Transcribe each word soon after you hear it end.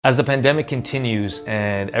As the pandemic continues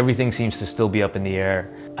and everything seems to still be up in the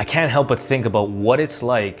air, I can't help but think about what it's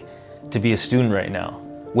like to be a student right now,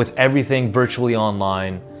 with everything virtually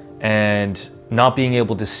online and not being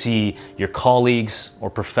able to see your colleagues or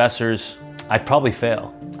professors. I'd probably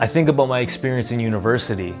fail. I think about my experience in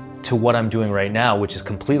university to what I'm doing right now, which is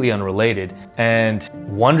completely unrelated, and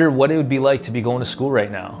wonder what it would be like to be going to school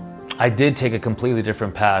right now. I did take a completely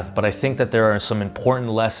different path, but I think that there are some important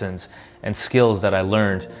lessons and skills that I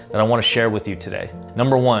learned that I want to share with you today.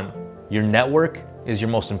 Number one, your network is your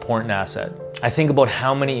most important asset. I think about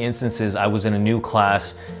how many instances I was in a new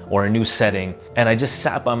class or a new setting and I just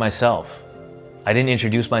sat by myself. I didn't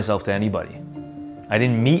introduce myself to anybody. I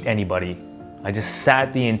didn't meet anybody. I just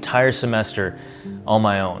sat the entire semester on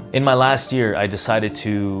my own. In my last year, I decided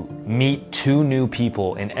to meet 2 new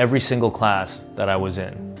people in every single class that I was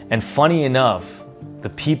in. And funny enough, the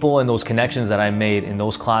people and those connections that I made in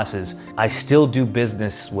those classes, I still do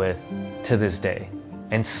business with to this day.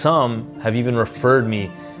 And some have even referred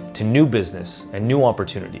me to new business and new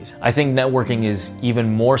opportunities. I think networking is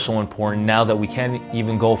even more so important now that we can't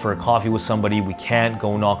even go for a coffee with somebody, we can't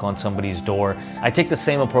go knock on somebody's door. I take the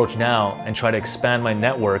same approach now and try to expand my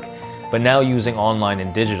network, but now using online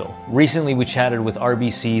and digital. Recently, we chatted with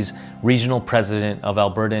RBC's Regional President of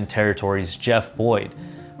Alberta and Territories, Jeff Boyd,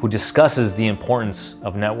 who discusses the importance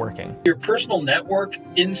of networking. Your personal network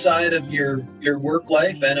inside of your work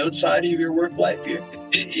life and outside of your work life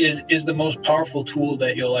is the most powerful tool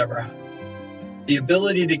that you'll ever have. The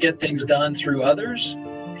ability to get things done through others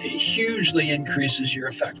hugely increases your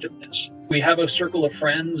effectiveness. We have a circle of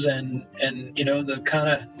friends and you know,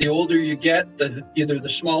 the older you get, either the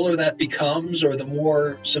smaller that becomes or the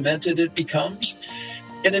more cemented it becomes.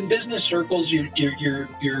 And in business circles, your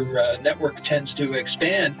network tends to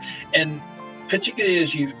expand, and particularly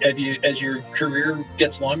as your career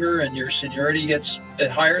gets longer and your seniority gets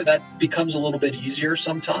higher, that becomes a little bit easier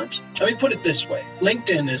sometimes. Let me put it this way: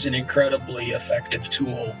 LinkedIn is an incredibly effective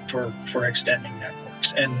tool for extending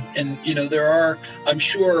networks, and you know, there are. I'm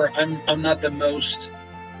sure I'm not the most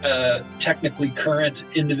technically current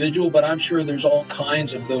individual, but I'm sure there's all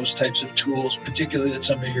kinds of those types of tools, particularly that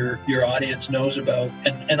some of your audience knows about,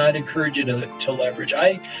 and I'd encourage you to leverage.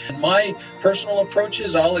 My personal approach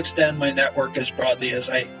is I'll extend my network as broadly as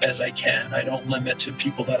I can. I don't limit to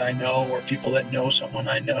people that I know or people that know someone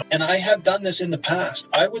I know. And I have done this in the past.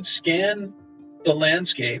 I would scan the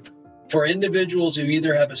landscape for individuals who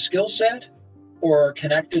either have a skill set or are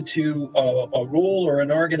connected to a role or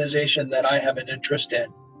an organization that I have an interest in.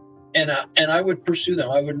 And I would pursue them.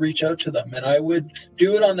 I would reach out to them, and I would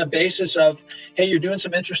do it on the basis of, hey, you're doing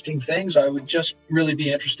some interesting things. I would just really be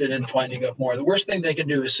interested in finding out more. The worst thing they can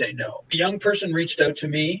do is say no. A young person reached out to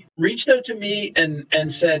me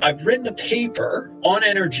and said, I've written a paper on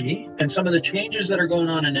energy and some of the changes that are going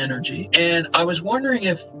on in energy. And I was wondering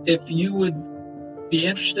if you would be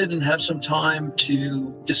interested and have some time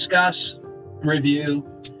to discuss, review,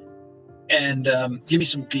 and give me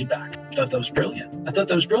some feedback. I thought that was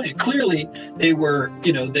brilliant. Clearly, they were,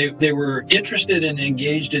 you know, they were interested and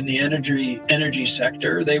engaged in the energy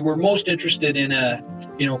sector. They were most interested in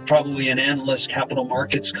probably an analyst capital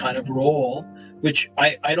markets kind of role, which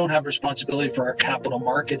I don't have responsibility for our capital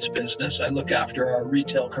markets business. I look after our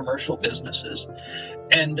retail commercial businesses.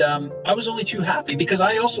 And I was only too happy because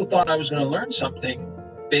I also thought I was going to learn something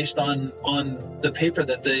based on the paper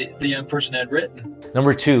that the young person had written.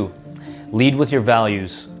 Number 2, lead with your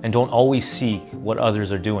values and don't always seek what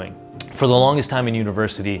others are doing. For the longest time in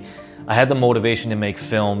university, I had the motivation to make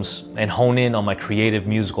films and hone in on my creative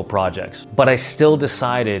musical projects. But I still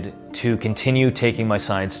decided to continue taking my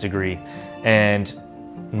science degree and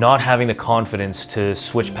not having the confidence to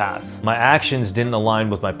switch paths. My actions didn't align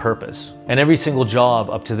with my purpose. And every single job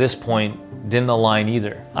up to this point didn't align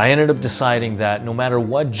either. I ended up deciding that no matter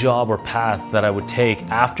what job or path that I would take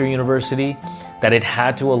after university, that it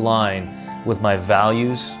had to align with my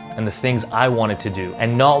values and the things I wanted to do,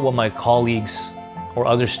 and not what my colleagues or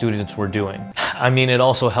other students were doing. I mean, it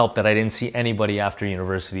also helped that I didn't see anybody after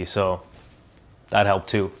university, so that helped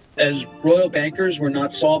too. As Royal Bankers, we're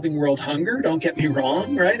not solving world hunger, don't get me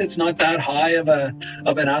wrong, right? It's not that high of an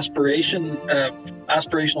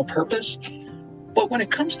aspirational purpose. But when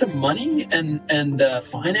it comes to money and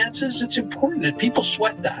finances, it's important that people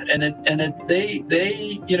sweat that,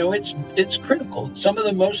 it's critical. Some of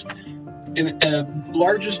the most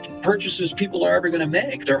largest purchases people are ever going to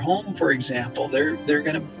make, their home, for example, they're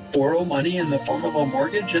going to borrow money in the form of a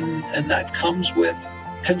mortgage, and that comes with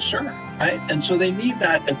concern, right? And so they need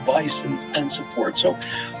that advice and support. So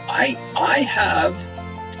I have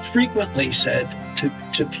frequently said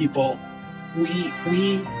to people, we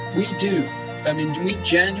do I mean, we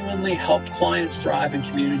genuinely help clients thrive and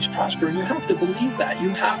communities prosper, and you have to believe that. You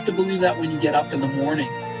have to believe that when you get up in the morning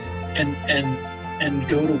and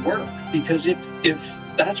go to work, because if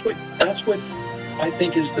that's what I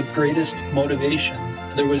think is the greatest motivation.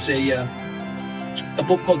 There was a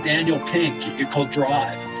book called Daniel Pink called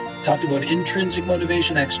Drive. It talked about intrinsic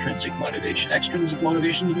motivation, extrinsic motivation. Extrinsic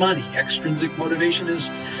motivation is money. Extrinsic motivation is,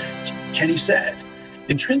 Kenny said.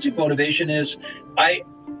 Intrinsic motivation is, I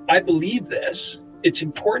believe this, it's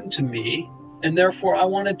important to me, and therefore I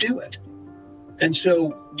want to do it. And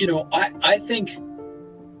so, I think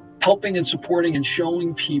helping and supporting and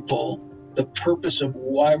showing people the purpose of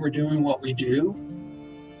why we're doing what we do,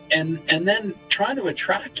 and then trying to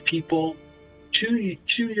attract people to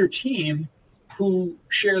your team who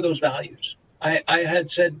share those values. I had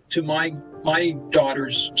said to my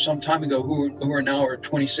daughters some time ago, who are now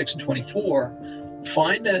 26 and 24,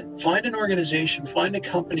 find an organization, find a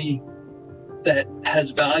company that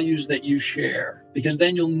has values that you share, because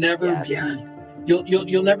then you'll never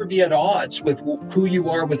you'll never be at odds with who you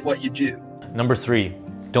are with what you do. Number 3,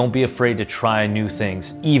 don't be afraid to try new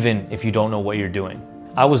things, even if you don't know what you're doing.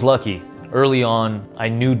 I was lucky. Early on, I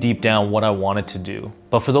knew deep down what I wanted to do.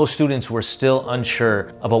 But for those students who are still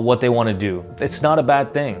unsure about what they want to do, it's not a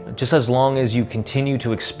bad thing, just as long as you continue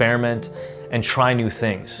to experiment and try new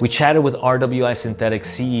things. We chatted with RWI Synthetic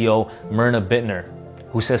CEO Myrna Bittner,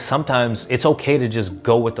 who says sometimes it's okay to just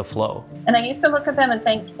go with the flow. And I used to look at them and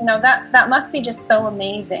think, that must be just so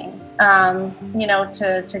amazing,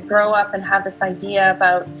 to grow up and have this idea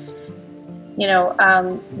about,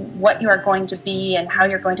 what you are going to be and how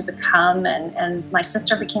you're going to become. And my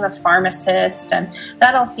sister became a pharmacist, and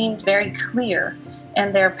that all seemed very clear,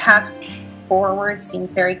 and their path forward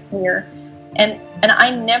seemed very clear. And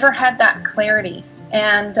I never had that clarity.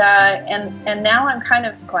 And now I'm kind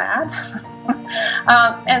of glad.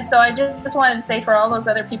 And so I just wanted to say, for all those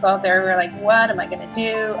other people out there who are like, what am I going to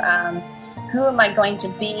do? Who am I going to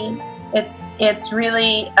be? It's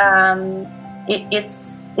really,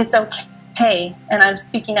 it's okay. And I'm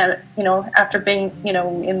speaking out, after being,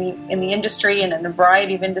 in the industry and in a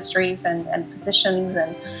variety of industries and positions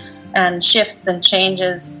and shifts and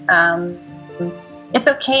changes. It's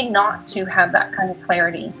okay not to have that kind of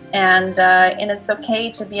clarity, and it's okay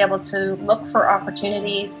to be able to look for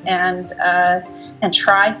opportunities and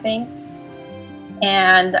try things,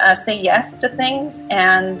 and say yes to things,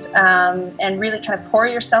 and really kind of pour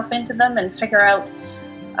yourself into them and figure out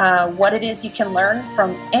what it is you can learn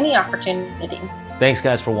from any opportunity. Thanks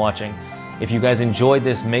guys for watching. If you guys enjoyed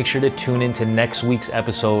this, make sure to tune into next week's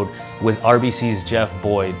episode with RBC's Jeff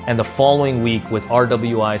Boyd, and the following week with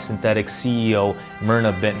RWI Synthetic CEO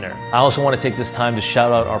Myrna Bittner. I also want to take this time to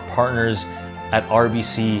shout out our partners at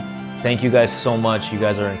RBC. Thank you guys so much. You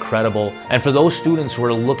guys are incredible. And for those students who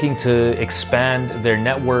are looking to expand their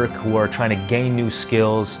network, who are trying to gain new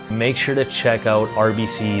skills, make sure to check out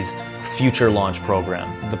RBC's Future Launch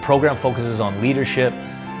program. The program focuses on leadership,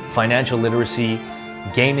 financial literacy,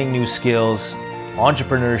 gaining new skills,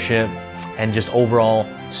 entrepreneurship, and just overall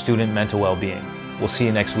student mental well-being. We'll see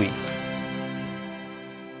you next week.